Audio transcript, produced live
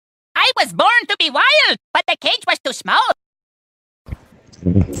I was born to be wild, but the cage was too small.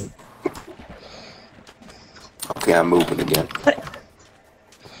 Okay, I'm moving again.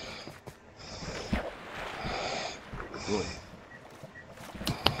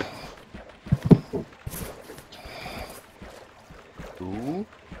 Ooh.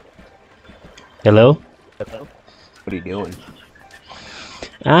 Hello? Hello? What are you doing?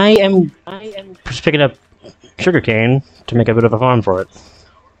 I am just picking up sugarcane to make a bit of a farm for it.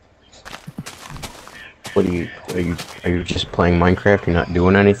 What are you just playing Minecraft? You're not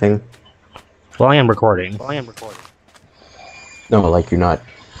doing anything? Well, I am recording. No, like you're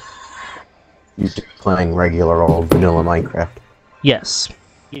just playing regular old vanilla Minecraft. Yes.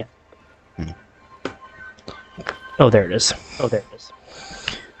 Yeah. Oh, there it is.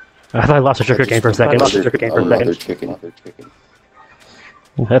 I thought I lost a sugarcane for a second. Another chicken.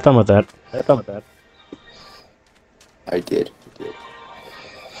 Have fun with that. I did.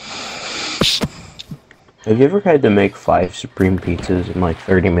 Have you ever had to make 5 supreme pizzas in like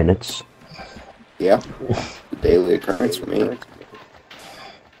 30 minutes? Yeah. Daily occurrence for me.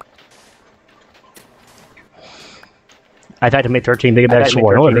 I've had to make 13 big bags for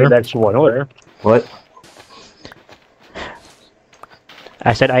one order. What?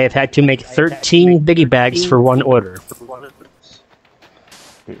 I said I have had to make 13 biggie bags for one order.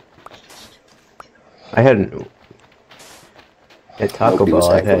 I hadn't. At Taco Nobody was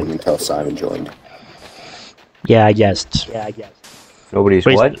Bell, I heckling had. until Simon joined. Yeah, I guessed. Nobody's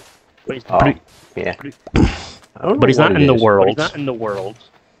But he's- what? Oh, but yeah. I don't know But he's what not it in the is. world.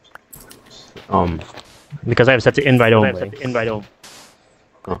 Because I have set to invite only.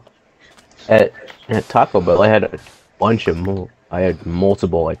 At Taco Bell, I had a bunch of I had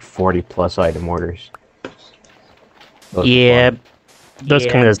multiple, like 40+ item orders. Those were Yeah, fun. those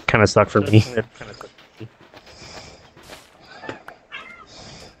kind of suck for me.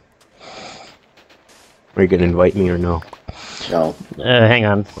 Are you gonna invite me or no? No. Hang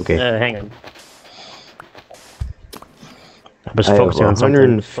on. Okay. I was I have focusing on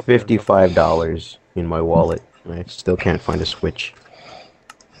something. $155 in my wallet, and I still can't find a Switch.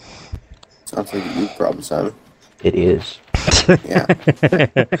 Sounds like a you problem, Simon. It is. Yeah.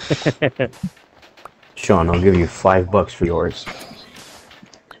 Sean, I'll give you $5 for yours.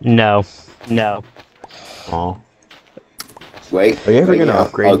 No. Aw. Wait. Are you ever wait, gonna yeah,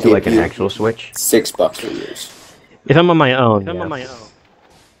 upgrade I'll to like give an you actual Switch? $6 for yours. If I'm on my own. Yeah. I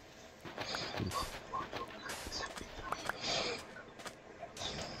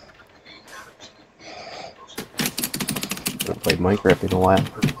haven't played Minecraft in a while.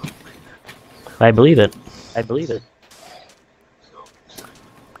 I believe it.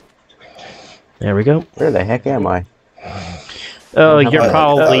 There we go. Where the heck am I? Oh, How you're about-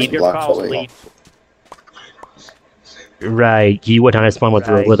 probably right. You would not spawn with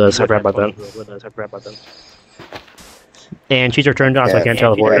us. I forgot about that. And she's turned on, so I can't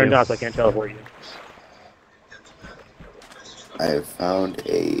teleport you. I have found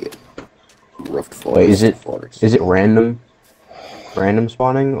a roofed forest. Wait, is it random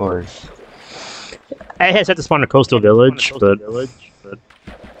spawning or? I had set to spawn a coastal village, but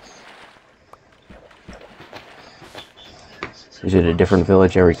Is it a different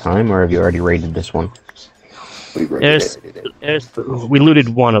village every time, or have you already raided this one? We there's, regulated it. we looted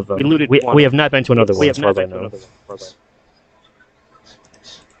one of them. We have not been to another one, as far as I know.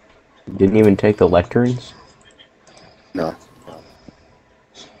 Didn't even take the lecterns? No.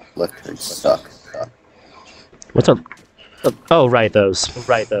 Lecterns suck. What's a... Oh, right, those.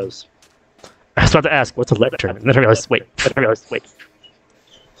 I was about to ask, what's a lectern? And then I realized, wait.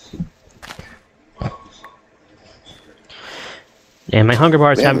 And my hunger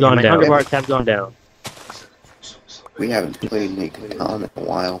bars have gone down. We haven't played Naked Con in a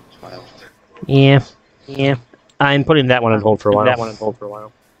while. Yeah. I'm putting that one on hold for a while.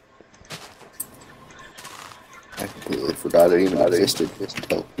 I completely forgot it even existed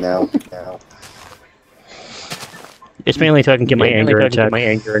until now. It's mainly so I can get my anger in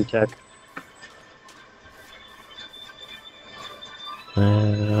check.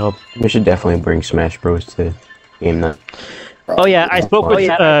 We should definitely bring Smash Bros to game that. Oh yeah, I spoke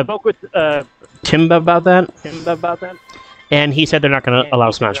with Tim about that. And he said they're not going to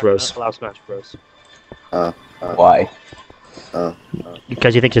allow Smash Bros. Why?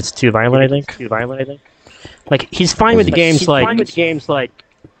 Because he thinks it's too violent, I think. Like, he's fine with the games like...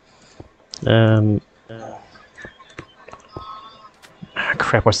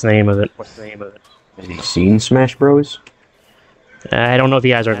 crap, what's the name of it? Have you seen Smash Bros? I don't know if he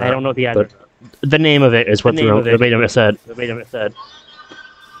has or not. But the name of it is what the verbatim said.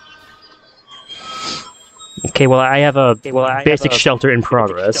 Okay, well, I have a basic shelter in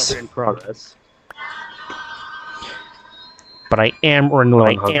progress. But I am running low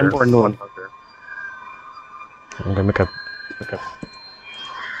on hunger. I'm gonna make a.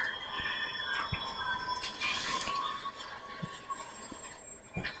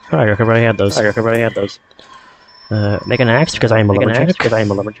 Alright, I already had those. Make an axe because I am a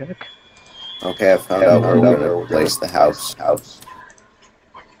lumberjack. Okay, I found out where we're gonna place the house.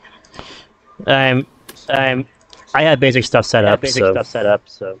 I have basic stuff set up.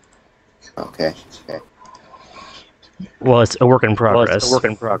 Okay. Well, it's a work in progress.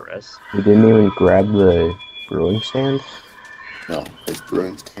 You didn't even grab the brewing stand? No, those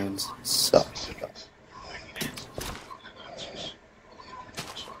brewing stands suck.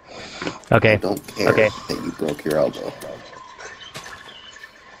 Okay. I don't care that you broke your elbow.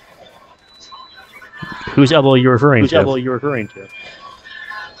 Whose elbow are you referring to?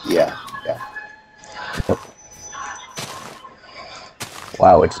 Yeah.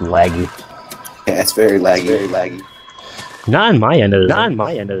 Wow, it's laggy. Yeah, it's very laggy. Not on my end of it.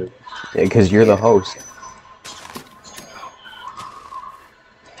 Yeah, because you're the host.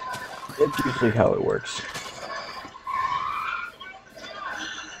 That's usually how it works.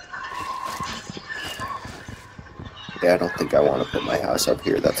 Yeah, I don't think I want to put my house up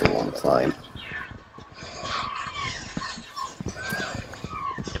here. That's a long climb.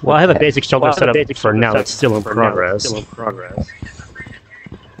 Well, I have a basic shelter set up for now. It's still in progress.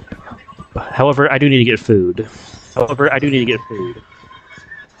 However, I do need to get food. Oh,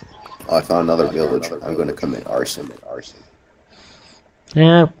 I found another village. I'm going to commit arson.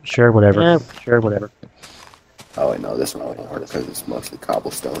 Yeah, sure, whatever. Oh, wait, no, this one won't work because it's mostly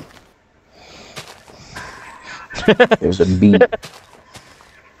cobblestone. There's a bee.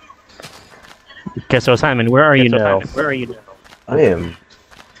 Okay, so Simon, where are you now? I am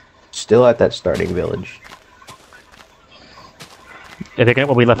still at that starting village. Are they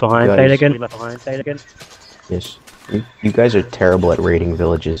what we left behind? Say it again. Yes. You guys are terrible at raiding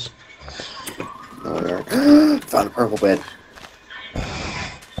villages. No, we aren't. Found a purple bed.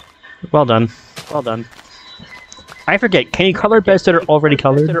 Well done. I forget, can you color beds that are already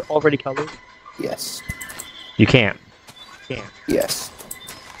colored? Yes. You can't. Yes.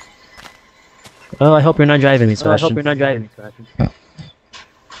 Well, I hope you're not driving me, Sebastian.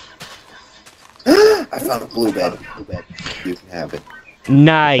 I found a blue bed. You can have it.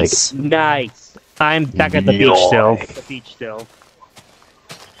 Nice. I'm back at the beach still.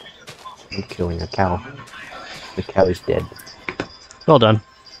 I'm killing a cow. The cow is dead. Well done.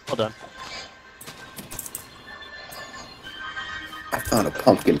 I found a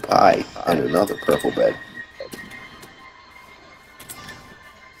pumpkin pie and another purple bed.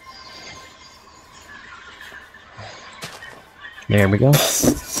 There we go.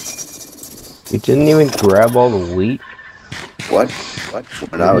 You didn't even grab all the wheat? What?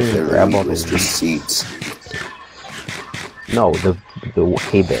 When I was there, it was just seeds. No, the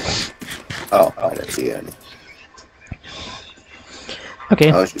hay bale. Oh, I didn't see any.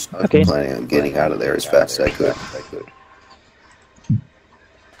 Okay. I was just planning on getting out of there as fast as I could.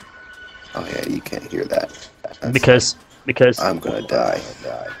 Oh yeah, you can't hear that. Because I'm gonna die.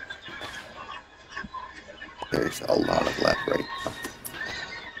 There's a lot of left right now.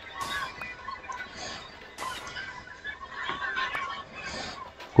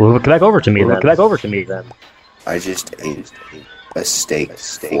 Well, come back over to me then. I just ate a steak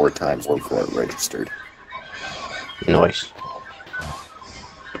 4 times before it registered. Nice.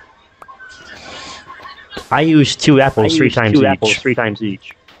 I used 2 apples 3 times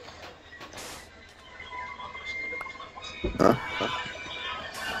each. Huh?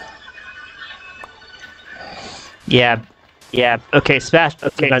 Yeah. Okay, Sebastian.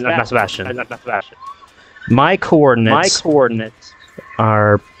 Okay, not Sebastian. My coordinates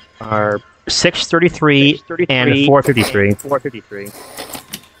are 633 and 453.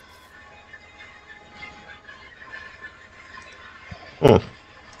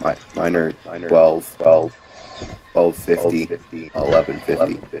 Mine are 12, 1250,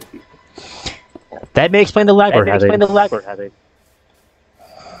 1150. That may explain the lag we're having.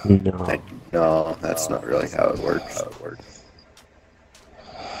 No, that's not really how it works.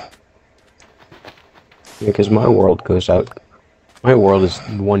 Yeah, because my world goes out. My world is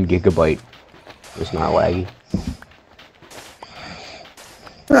 1 gigabyte. It's not laggy.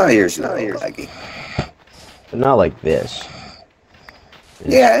 No, yours is laggy. But not like this.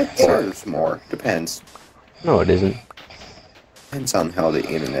 Yeah, it's more. Depends. No, it isn't. Depends on how the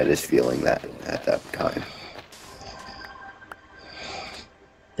internet is feeling that at that time.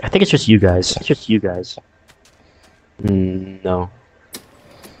 I think it's just you guys. No.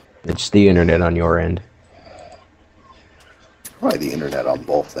 It's the internet on your end. Probably the internet on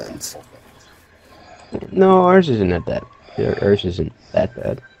both ends. No, ours isn't that. Ours isn't that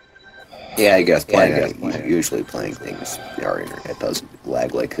bad. Yeah, I guess usually playing things, our internet doesn't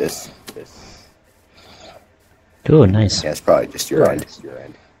lag like this. Oh, nice. Yeah, it's probably just your end.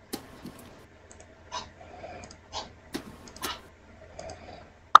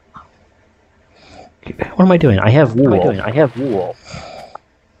 What am I doing? I have wool.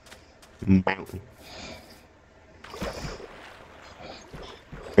 Mountain.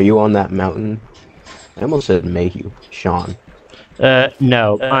 Are you on that mountain? I almost said Mayhew. Sean.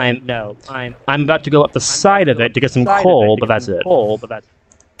 No. I'm about to go up the side of it to get some coal, but that's it.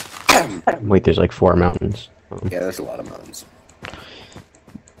 Wait, there's like 4 mountains. Yeah, there's a lot of mountains.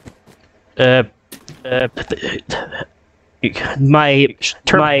 My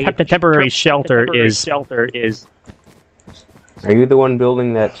temporary shelter is. Are you the one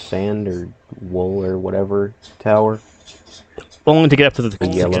building that sand or wool or whatever tower? Only to get up to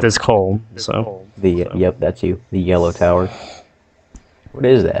yellow. this coal. So yep, that's you. The yellow tower. What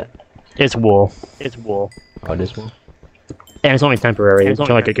is that? It's wool. Oh, this one. And it's only temporary.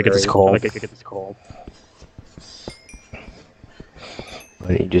 Until I could get this coal. Why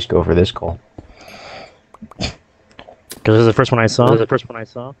didn't you just go for this coal? Because this is the first one I saw.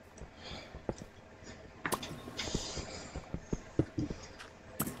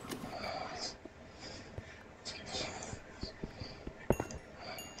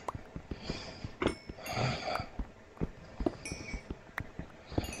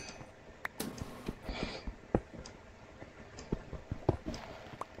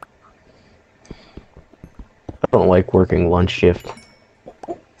 I don't like working lunch shift.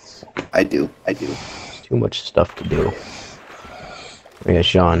 I do. There's too much stuff to do. Yeah,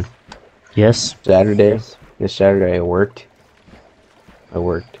 Sean. Yes. This Saturday I worked.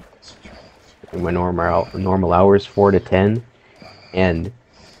 My normal hours, 4 to 10, and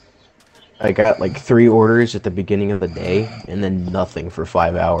I got like 3 orders at the beginning of the day, and then nothing for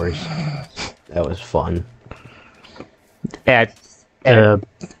 5 hours. That was fun. At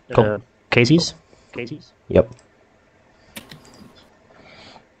Casey's. Yep.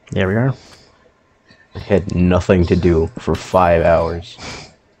 There we are. I had nothing to do for 5 hours.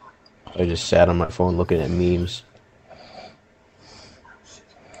 I just sat on my phone looking at memes.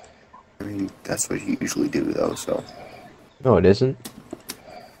 I mean, that's what you usually do, though, so... No, it isn't.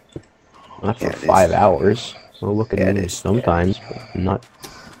 Not for Yeah, 5 hours. I'll look at memes sometimes, but not...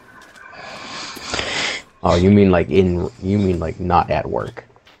 Oh, you mean like not at work?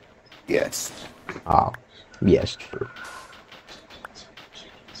 Yes. Oh, yes, true.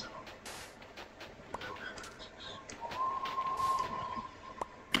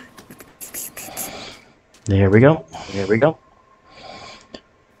 There we go.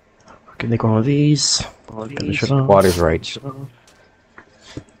 Can they go on these? Squatters' rights.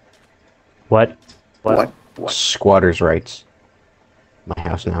 What? Squatters' rights. My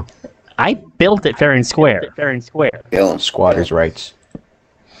house now. I built it fair and square. Kill him. Squatters' rights.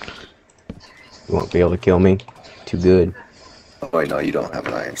 You won't be able to kill me. Too good. Oh, wait, no, you don't have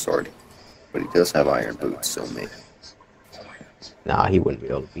an iron sword. But he does have iron boots, so maybe. Nah, he wouldn't be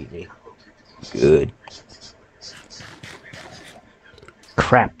able to beat me. Good.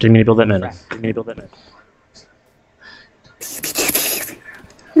 Crap, didn't mean to build that meta.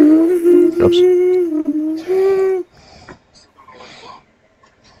 Oops.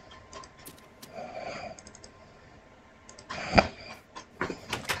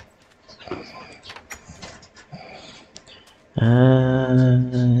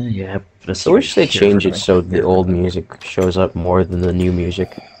 Yeah. I wish they change it so the old music shows up more than the new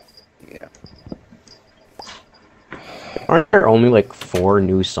music. Yeah. Aren't there only like 4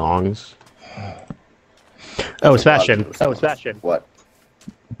 new songs? Oh, Sebastian. What?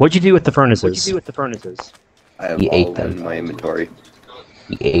 What'd you do with the furnaces? I have He all ate of them them. in my inventory.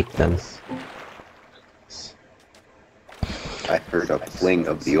 He ate them. I heard a fling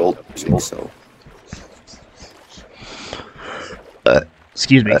of the old music, so...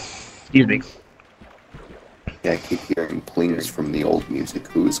 Excuse me. Yeah, I keep hearing plings from the old music.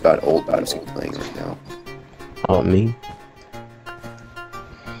 Who's got old music playing right now? Oh, me?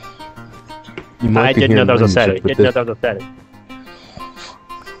 I didn't know that was a setting.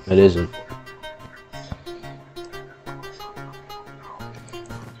 It isn't.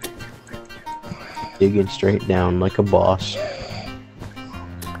 Digging straight down like a boss.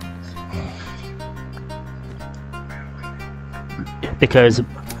 Because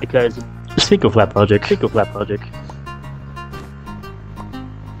speak of Lab Logic.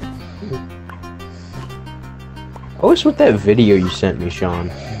 What was with that video you sent me, Sean?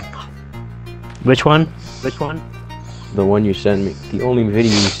 Which one? The one you sent me. The only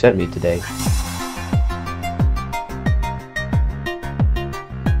video you sent me today.